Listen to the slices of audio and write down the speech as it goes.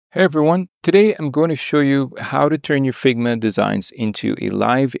Hey everyone, today I'm going to show you how to turn your Figma designs into a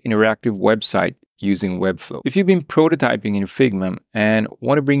live interactive website using Webflow. If you've been prototyping in Figma and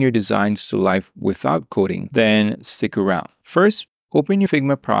want to bring your designs to life without coding, then stick around. First, open your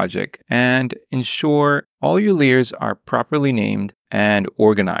Figma project and ensure all your layers are properly named and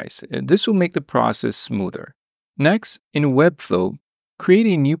organized. This will make the process smoother. Next, in Webflow, create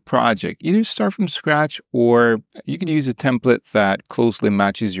a new project. Either start from scratch or you can use a template that closely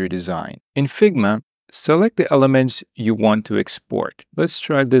matches your design. In Figma, select the elements you want to export. Let's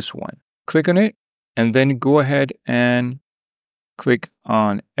try this one. Click on it and then go ahead and click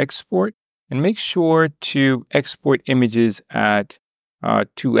on Export and make sure to export images at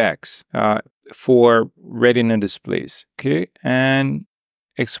 2x for retina displays. Okay, and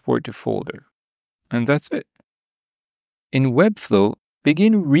export to folder. And that's it. In Webflow,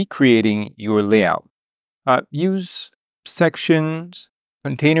 begin recreating your layout. Use sections,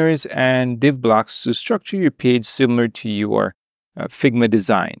 containers, and div blocks to structure your page similar to your Figma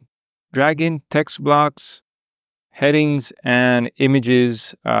design. Drag in text blocks, headings, and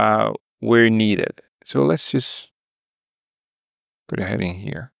images where needed. So let's just put a heading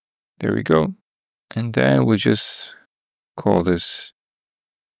here. There we go. And then we'll just call this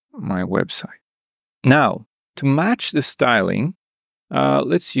my website. Now, to match the styling,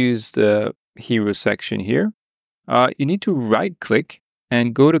 let's use the hero section here. You need to right click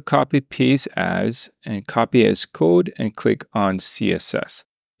and go to copy paste as and copy as code and click on CSS.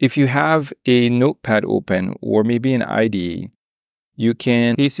 If you have a notepad open or maybe an IDE, you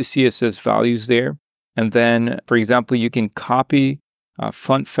can paste the CSS values there. And then, for example, you can copy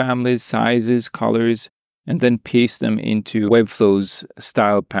font families, sizes, colors, and then paste them into Webflow's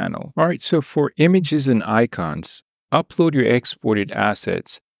style panel. All right, so for images and icons, upload your exported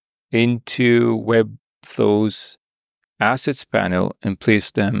assets into Webflow's assets panel and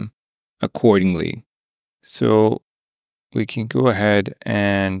place them accordingly. So we can go ahead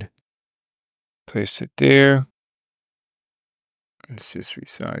and place it there. Let's just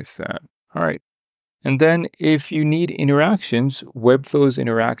resize that. All right. And then if you need interactions, Webflow's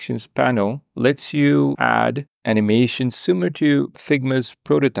interactions panel lets you add animations similar to Figma's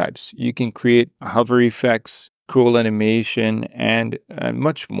prototypes. You can create hover effects, scroll animation, and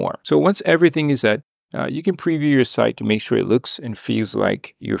much more. So once everything is set, you can preview your site to make sure it looks and feels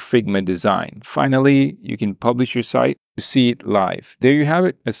like your Figma design. Finally, you can publish your site to see it live. There you have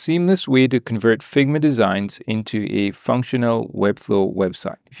it, a seamless way to convert Figma designs into a functional Webflow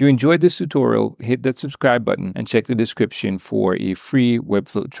website. If you enjoyed this tutorial, hit that subscribe button and check the description for a free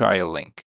Webflow trial link.